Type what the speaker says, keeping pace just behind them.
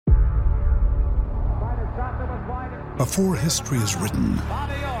Before history is written,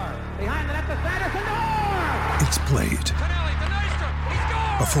 it's played.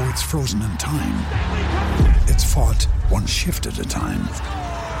 Before it's frozen in time, it's fought one shift at a time.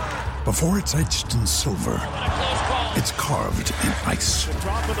 Before it's etched in silver, it's carved in ice.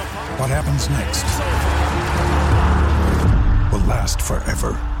 What happens next will last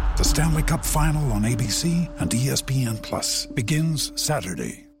forever. The Stanley Cup Final on ABC and ESPN Plus begins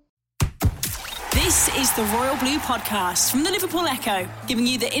Saturday. This is the Royal Blue Podcast from the Liverpool Echo, giving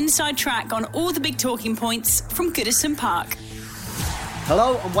you the inside track on all the big talking points from Goodison Park.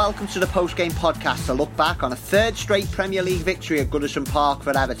 Hello and welcome to the post-game podcast to look back on a third straight Premier League victory at Goodison Park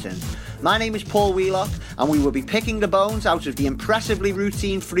for Everton. My name is Paul Wheelock and we will be picking the bones out of the impressively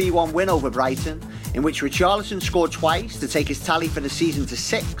routine 3-1 win over Brighton, in which Richarlison scored twice to take his tally for the season to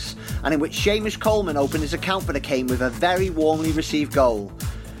 6, and in which Seamus Coleman opened his account for the game with a very warmly received goal.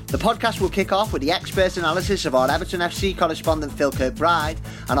 The podcast will kick off with the expert analysis of our Everton FC correspondent Phil Kirkbride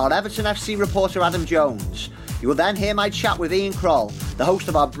and our Everton FC reporter Adam Jones. You will then hear my chat with Ian Kroll, the host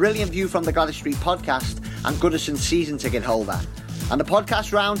of our brilliant View from the Goddess Street podcast and Goodison's season ticket holder. And the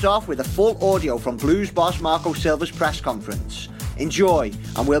podcast rounds off with a full audio from Blues boss Marco Silva's press conference. Enjoy,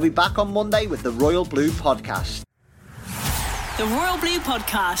 and we'll be back on Monday with the Royal Blue Podcast. The Royal Blue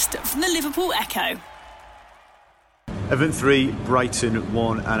Podcast from the Liverpool Echo. Everton 3, Brighton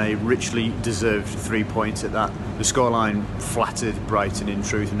 1, and a richly deserved 3 points at that. The scoreline flattered Brighton in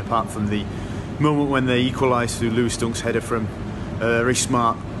truth, and apart from the moment when they equalised through Lewis Dunk's header from a very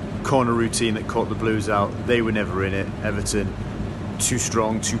smart corner routine that caught the Blues out, they were never in it. Everton, too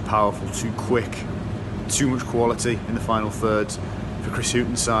strong, too powerful, too quick, too much quality in the final third for Chris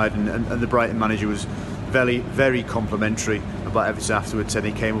Hughton's side, and the Brighton manager was very, very complimentary about Everton afterwards, saying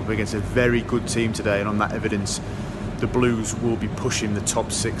he came up against a very good team today, and on that evidence the Blues will be pushing the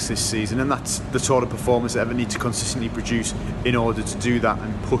top 6 this season, and that's the sort of performance that Everton need to consistently produce in order to do that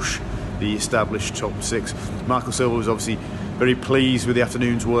and push the established top 6. Marco Silva was obviously very pleased with the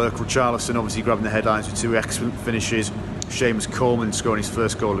afternoon's work. Richarlison obviously grabbing the headlines with 2 excellent finishes. Seamus Coleman scoring his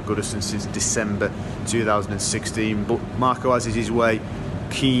first goal at Goodison since December 2016. But Marco, as is his way,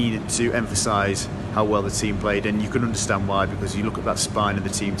 keen to emphasise how well the team played, and you can understand why, because you look at that spine of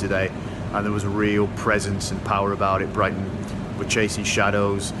the team today and there was a real presence and power about it. Brighton were chasing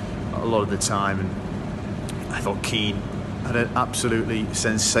shadows a lot of the time, and I thought Keane had an absolutely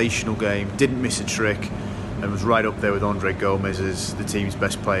sensational game, didn't miss a trick, and was right up there with Andre Gomez as the team's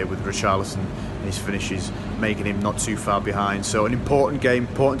best player, with Richarlison and his finishes making him not too far behind. So an important game,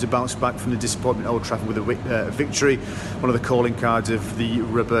 important to bounce back from the disappointment at Old Trafford with a victory. One of the calling cards of the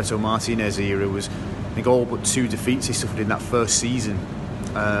Roberto Martinez era was, I think, all but 2 defeats he suffered in that first season.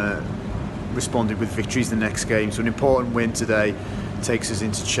 Responded with victories the next game. So an important win today takes us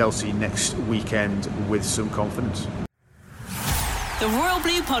into Chelsea next weekend with some confidence. The Royal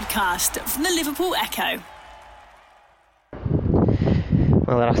Blue Podcast from the Liverpool Echo.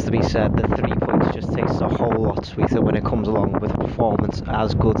 Well, it has to be said that 3 points just tastes a whole lot sweeter when it comes along with a performance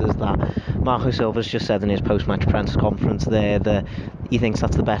as good as that. Marco Silva's just said in his post-match press conference there that he thinks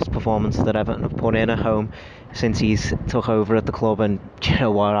that's the best performance that Everton have put in at home since he's took over at the club, and you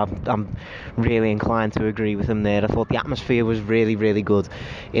know what, I'm really inclined to agree with him there. I thought the atmosphere was really, really good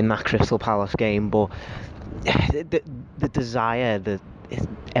in that Crystal Palace game, but the desire that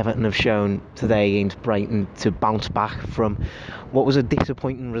Everton have shown today against Brighton to bounce back from what was a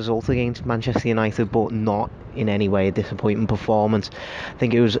disappointing result against Manchester United, but not in any way a disappointing performance. I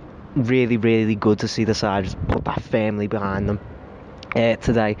think it was really, really good to see the side put that firmly behind them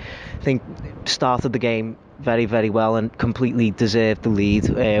today. I think started the game very, very well and completely deserved the lead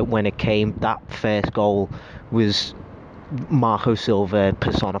when it came. That first goal was Marco Silva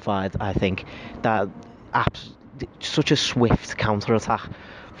personified, I think. That such a swift counter-attack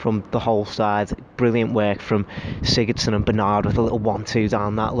from the whole side. Brilliant work from Sigurdsson and Bernard with a little 1-2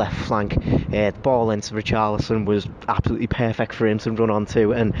 down that left flank. The ball into Richarlison was absolutely perfect for him to run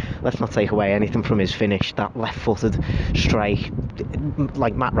onto, and let's not take away anything from his finish. That left-footed strike,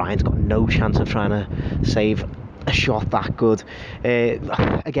 like Matt Ryan's got no chance of trying to save a shot that good.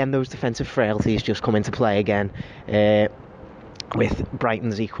 Again, those defensive frailties just come into play again. With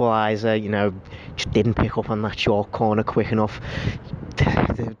Brighton's equaliser, just didn't pick up on that short corner quick enough.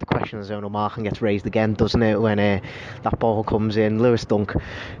 The question of zonal marking gets raised again, doesn't it, when that ball comes in. Lewis Dunk,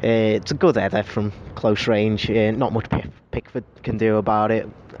 it's a good header from close range. Not much Pickford can do about it.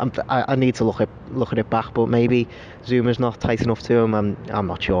 I need to look at it back, but maybe Zuma's not tight enough to him. I'm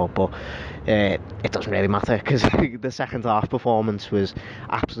not sure, but it doesn't really matter, because the second half performance was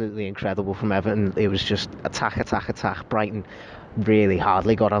absolutely incredible from Everton. It was just attack. Brighton really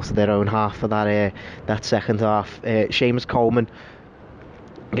hardly got out of their own half for that second half. Seamus Coleman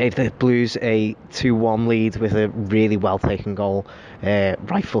gave the Blues a 2-1 lead with a really well taken goal,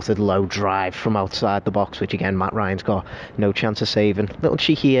 right-footed low drive from outside the box, which again Matt Ryan's got no chance of saving. Little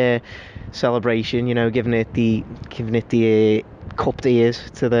cheeky celebration, giving it the cupped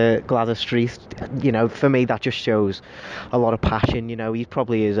ears to the Gladys Street. For me that just shows a lot of passion. He's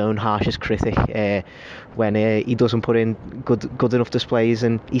probably his own harshest critic when he doesn't put in good enough displays,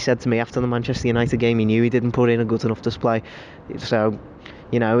 and he said to me after the Manchester United game he knew he didn't put in a good enough display. So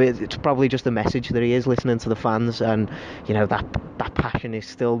it's probably just a message that he is listening to the fans, and that passion is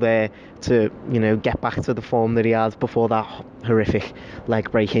still there to get back to the form that he had before that horrific leg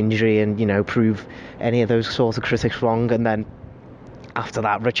break injury, and prove any of those sort of critics wrong. And then after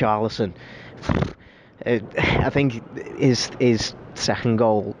that, Richarlison, I think his second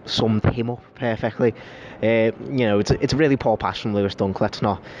goal summed him up perfectly. It's a really poor pass from Lewis Dunk. Let's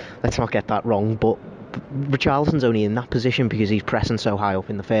not get that wrong, but Richarlison's only in that position because he's pressing so high up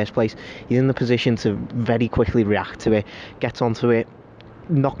in the first place. He's in the position to very quickly react to it, gets onto it,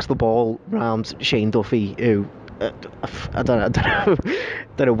 knocks the ball round Shane Duffy, who I don't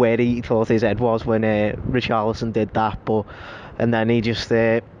know where he thought his head was when Richarlison did that, and then he just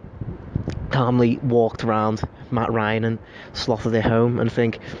calmly walked around Matt Ryan and slotted it home. And I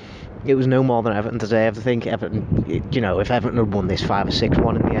think it was no more than Everton deserved. I think Everton, if Everton had won this 5 or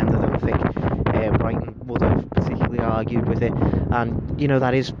 6-1 in the end, I don't think Brighton would have particularly argued with it. And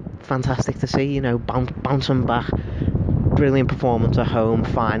that is fantastic to see. Bouncing back, brilliant performance at home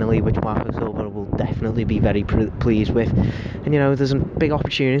finally, which Marco Silva will definitely be very pleased with. And there's a big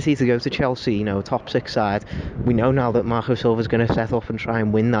opportunity to go to Chelsea, top 6 side. We know now that Marco Silva's going to set up and try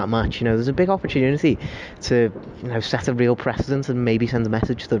and win that match. There's a big opportunity to set a real precedent and maybe send a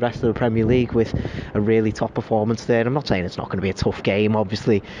message to the rest of the Premier League with a really top performance there. I'm not saying it's not going to be a tough game,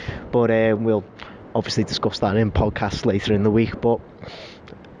 obviously, but we'll obviously discuss that in podcasts later in the week. But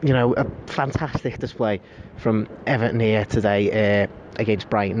a fantastic display from Everton here today against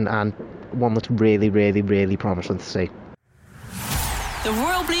Brighton, and one that's really, really, really promising to see. The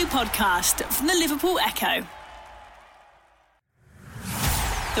Royal Blue Podcast from the Liverpool Echo.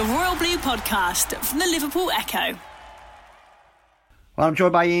 The Royal Blue Podcast from the Liverpool Echo. Well, I'm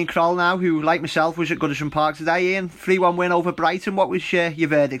joined by Ian Kroll now, who, like myself, was at Goodison Park today. Ian, 3-1 win over Brighton. What was your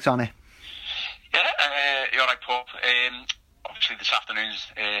verdict on it? Yeah, you're right, Paul. Obviously, this afternoon's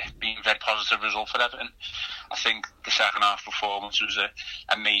been a very positive result for Everton. I think the second half performance was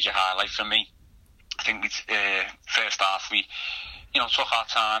a major highlight for me. I think first half we took our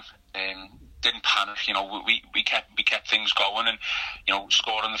time, didn't panic. We kept things going, and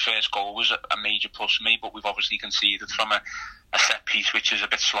scoring the first goal was a major plus for me. But we've obviously conceded from a set piece, which is a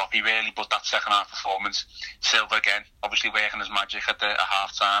bit sloppy, really. But that second half performance, Silva again, obviously working his magic at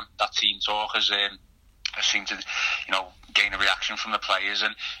half time. That team talk has seemed to gain a reaction from the players,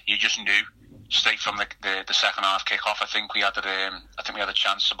 and you just knew straight from the second half kick-off. I think we had a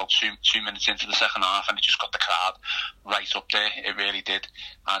chance about two minutes into the second half, and it just got the crowd right up there. It really did.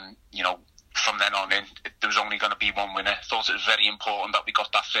 And from then on in, there was only going to be one winner. I thought it was very important that we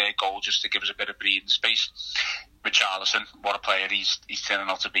got that third goal just to give us a bit of breathing space. Richarlison, what a player he's turning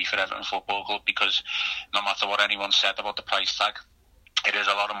out to be for Everton Football Club, because no matter what anyone said about the price tag, it is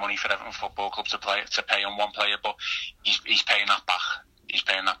a lot of money for Everton Football Club to pay on one player, but he's paying that back. He's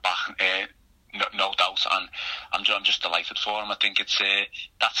paying that back, no doubt, and I'm just delighted for him. I think it's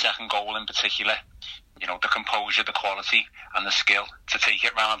that second goal in particular, the composure, the quality, and the skill to take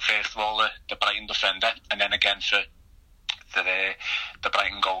it round first of all the Brighton defender, and then again for the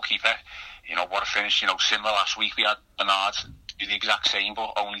Brighton goalkeeper. What a finish. Similar last week we had Bernard do the exact same,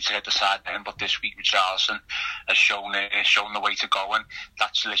 but only to hit the side end. But this week Richarlison has shown the way to go, and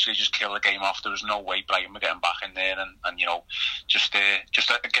that's literally just killed the game off. There was no way Brighton were getting back in there, and just a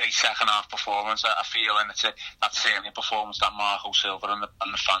great second half performance. I feel, and that's certainly a performance that Marco Silva and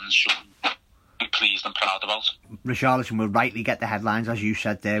the fans should be pleased and proud about. Richarlison will rightly get the headlines, as you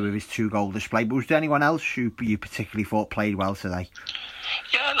said there, with his 2-goal display. But was there anyone else who you particularly thought played well today?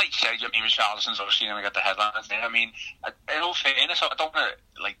 Yeah, like you said, Richarlison's obviously going to get the headlines there. In all fairness, I don't want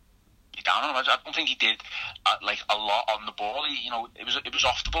to be down on him. I don't think he did a lot on the ball. It was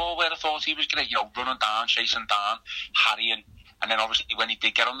off the ball where I thought he was going to, running down, chasing down, harrying. And then obviously when he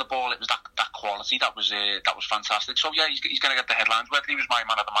did get on the ball, it was that quality that was fantastic. So yeah, he's going to get the headlines. Whether he was my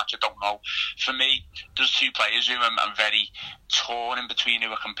man of the match, I don't know. For me, there's two players who I'm very torn in between,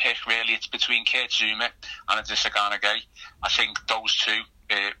 who I can pick. Really, it's between Kurt Zouma and Idrissa Gana Gueye. I think those two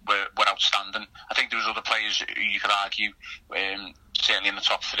were outstanding. I think there was other players who you could argue certainly in the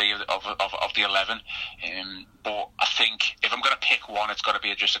top 3 of the 11. But I think if I'm going to pick one, it's got to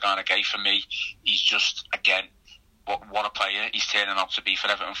be Idrissa Gana Gueye for me. He's just, again, what a player he's turning out to be for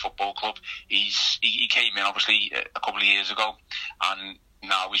Everton Football Club. He came in obviously a couple of years ago, and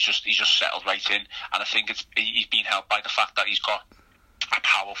now he's just settled right in. And I think he's been helped by the fact that he's got a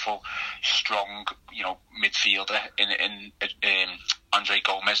powerful, strong, midfielder in Andre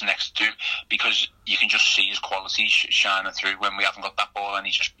Gomez next to him, because you can just see his qualities shining through when we haven't got that ball, and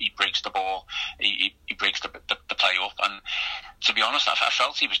he breaks the ball, he breaks the play up. And to be honest, I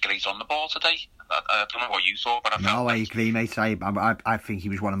felt he was great on the ball today. I don't know what you thought, but I agree, mate. I think he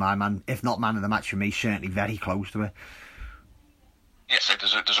was one of my if not man of the match for me, certainly very close to it. Yes,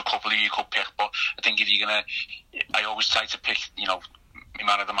 there's a couple you could pick, but I think if you're gonna, I always try to pick, my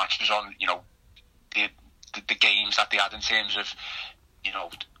man of the match was on, the games that they had in terms of,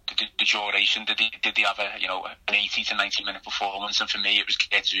 the duration. Did they have an 80 to 90 minute performance? And for me, it was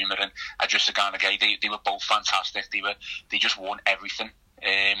Kurt Zouma and Idrissa Gana Gueye. They were both fantastic. They just won everything.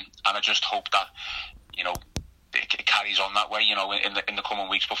 And I just hope that, it carries on that way, in the coming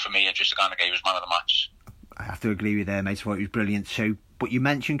weeks. But for me, Idrissa Gana Gueye was man of the match. I have to agree with you there, mate. I thought it was brilliant too. But you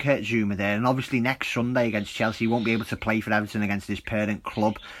mentioned Kurt Zouma there, and obviously next Sunday against Chelsea, he won't be able to play for Everton against his parent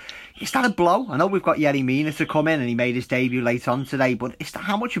club. Is that a blow? I know we've got Yerry Mina to come in, and he made his debut late on today, but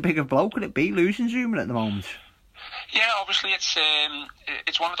how much a bigger blow could it be losing Zouma at the moment? Yeah, obviously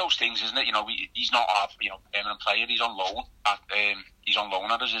it's one of those things, isn't it? He's not our permanent player. He's on loan. He's on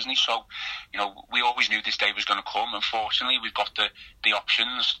loan at us, isn't he? So, we always knew this day was going to come. Unfortunately, we've got the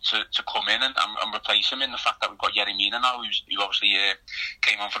options to come in and replace him. In the fact that we've got Yerry Mina now, who obviously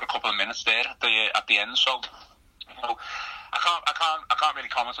came on for a couple of minutes there at the end. So, I can't really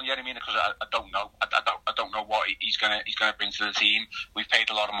comment on Yerry Mina because I don't know. I don't know what he's gonna bring to the team. We've paid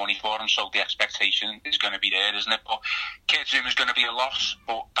a lot of money for him, so the expectation is going to be there, isn't it? But Kurt Zouma is going to be a loss,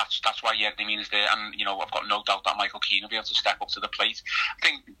 but that's why Yerry Mina is there, and I've got no doubt that Michael Keane will be able to step up to the plate. I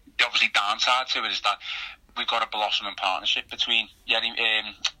think the obviously downside to it is that we've got a blossoming partnership between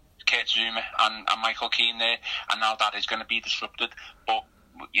Kurt Zouma and Michael Keane there, and now that is going to be disrupted. But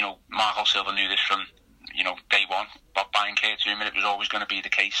Marco Silva knew this from day one, but buying Kurt Zouma, it was always going to be the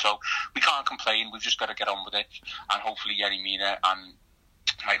case. So we can't complain. We've just got to get on with it, and hopefully Yerry Mina and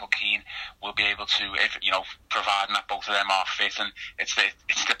Michael Keane will be able to, providing that both of them are fit, and it's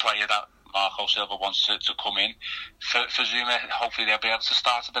the player that Marco Silva wants to come in for Zouma. Hopefully they'll be able to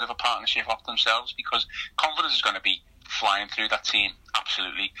start a bit of a partnership off themselves, because confidence is going to be flying through that team.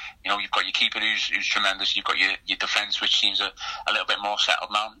 Absolutely. You've got your keeper who's tremendous. You've got your defence, which seems a little bit more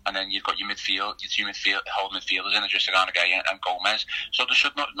settled now, and then you've got your midfield, your two holding midfielders in Idrissa Gana Gueye and Gomez. So there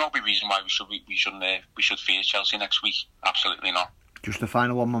should not be reason why we should fear Chelsea next week. Absolutely not. Just the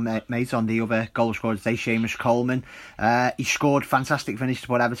final one, mate, on the other goal scorer today, Seamus Coleman. He scored, fantastic finish to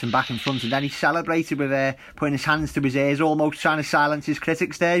put Everton back in front, and then he celebrated with putting his hands to his ears, almost trying to silence his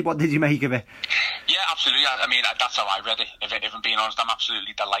critics there. What did you make of it? Yeah, absolutely. I mean, that's how I read it. If I'm being honest, I'm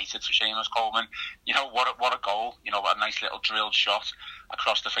absolutely delighted for Seamus Coleman. What a goal. A nice little drilled shot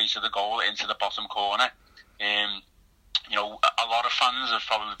across the face of the goal into the bottom corner. A lot of fans have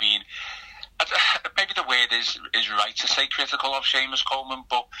probably been, maybe the word is right to say critical of Seamus Coleman,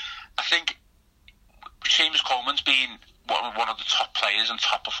 but I think Seamus Coleman's been one of the top players and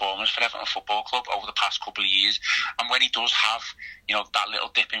top performers for Everton Football Club over the past couple of years, and when he does have that little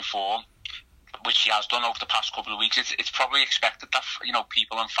dip in form, which he has done over the past couple of weeks, it's probably expected that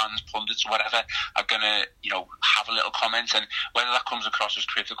people and fans, pundits, whatever, are going to have a little comment, and whether that comes across as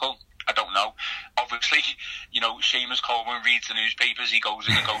critical, I don't know. Obviously, Seamus Coleman reads the newspapers. He goes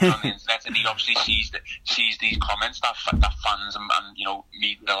on the internet, and he obviously sees these comments that fans and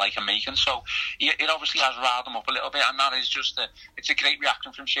media like are making. So it obviously has riled him up a little bit, and that is just it's a great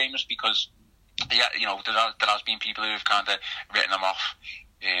reaction from Seamus, because there has been people who have kind of written him off.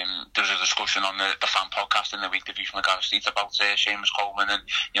 There was a discussion on the fan podcast in the week, The View from the Gareth Street, about Seamus Coleman, and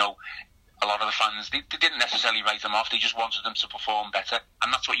a lot of the fans, they didn't necessarily write him off. They just wanted them to perform better,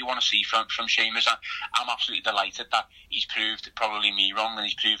 and that's what you want to see from Seamus. I'm absolutely delighted that he's proved probably me wrong, and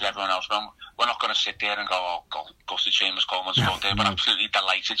he's proved everyone else wrong. We're not going to sit there and go, "Oh, God, gutted Seamus Coleman scored there," but absolutely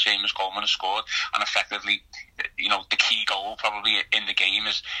delighted Seamus Coleman has scored, and effectively, the key goal probably in the game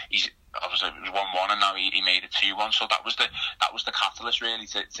is obviously it was 1-1, and now he made it 2-1. So that was the catalyst really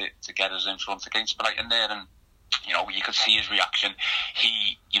to get us in front against Brighton there, and you could see his reaction.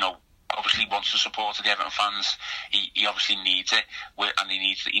 He obviously wants the support of the Everton fans. He obviously needs it, and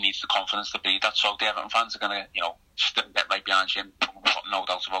he needs the confidence to be that. So the Everton fans are going to get right behind him. I've got no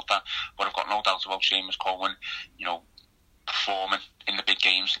doubt about that. But I've got no doubt about Seamus Coleman, performing in the big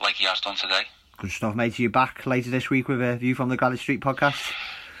games like he has done today. Good stuff, mate. Are you back later this week with a View from the Gwladys Street podcast?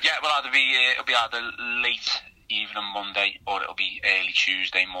 Yeah, well, it'll be either late evening Monday or it'll be early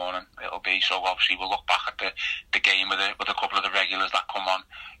Tuesday morning. So obviously we'll look back at the game with a couple of the regulars that come on,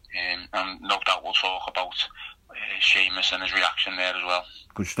 and no doubt we'll talk about Seamus and his reaction there as well.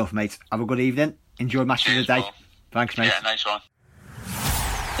 Good stuff, mate. Have a good evening. Enjoy match of the day. Paul. Thanks, mate. Yeah, nice one.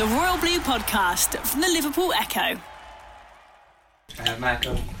 The Royal Blue Podcast from the Liverpool Echo.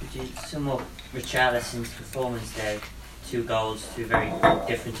 Michael, could you sum up Richarlison's performance there? 2 goals, 2 very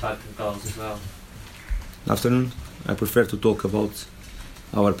different types of goals as well. Afternoon. I prefer to talk about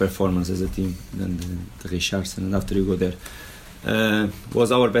our performance as a team than the Richarlison, and after you go there.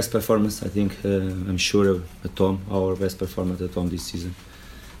 Was our best performance, I think, I'm sure at home, our best performance at home this season.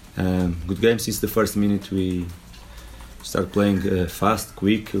 Good game since the first minute. We start playing fast,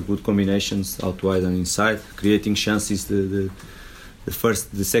 quick, good combinations out wide and inside, creating chances the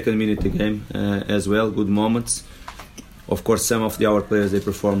second minute of the game as well, good moments. Of course, some of our players, they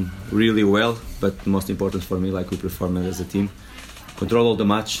perform really well, but most important for me, like we performed as a team. Control all the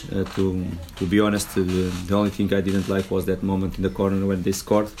match. To be honest, the only thing I didn't like was that moment in the corner when they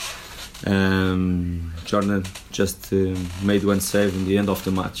scored. Jordan just made one save in the end of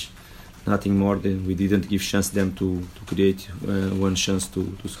the match. Nothing more. We didn't give chance them to create one chance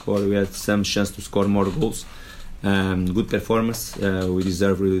to score. We had some chance to score more goals. Good performance. We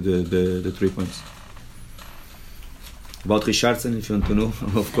deserve really the 3 points. About Richarlison, if you want to know,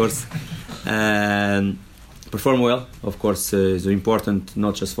 of course. Perform well, of course. It's important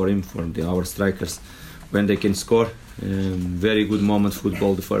not just for him, for our strikers, when they can score. Very good moment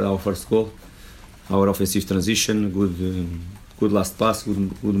football for our first goal. Our offensive transition, good last pass,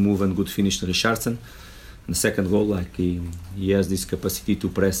 good move and good finish to Richarlison. And the second goal, like he has this capacity to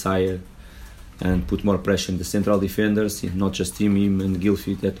press higher and put more pressure on the central defenders, not just him and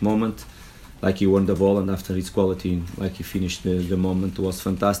Gylfi at that moment. Like he won the ball, and after his quality, like he finished the moment, was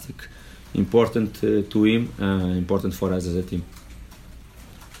fantastic. Important to him, important for us as a team.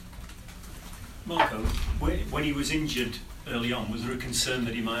 Marco, when he was injured early on, was there a concern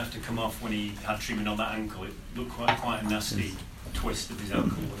that he might have to come off when he had treatment on that ankle? It looked quite a nasty twist of his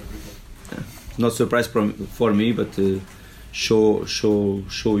ankle, whatever it was. Not surprised for me, but show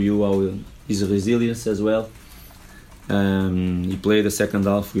you how his resilience as well. He played the second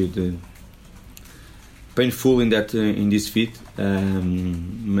half with painful in this feet.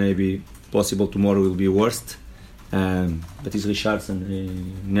 Maybe possible tomorrow will be worst. But he's Richarlison. He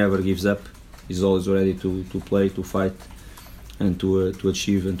never gives up. He's always ready to play, to fight, and to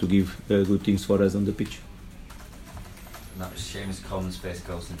achieve and to give good things for us on the pitch. And that was Seamus Coleman's first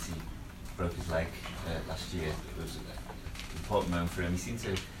goal since he broke his leg last year. It was an important moment for him. He seemed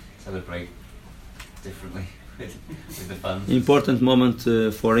to celebrate differently with the fans. Important moment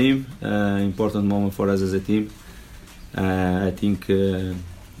for him, important moment for us as a team. I think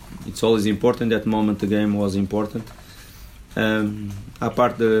it's always important. That moment the game was important.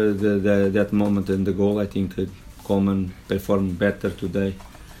 Apart that moment and the goal, I think Coleman performed better today.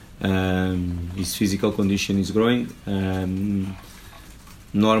 His physical condition is growing.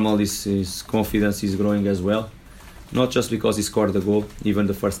 Normal, his confidence is growing as well. Not just because he scored the goal. Even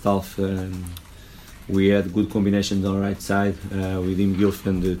the first half, we had good combinations on the right side with him, Gylfi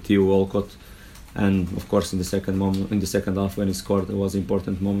and Theo Walcott. And of course, in the second half when he scored, it was an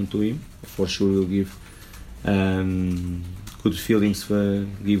important moment to him. For sure, we'll give good feelings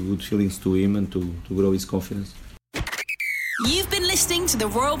to him and to grow his confidence. You've been listening to the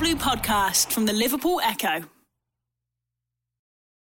Royal Blue Podcast from the Liverpool Echo.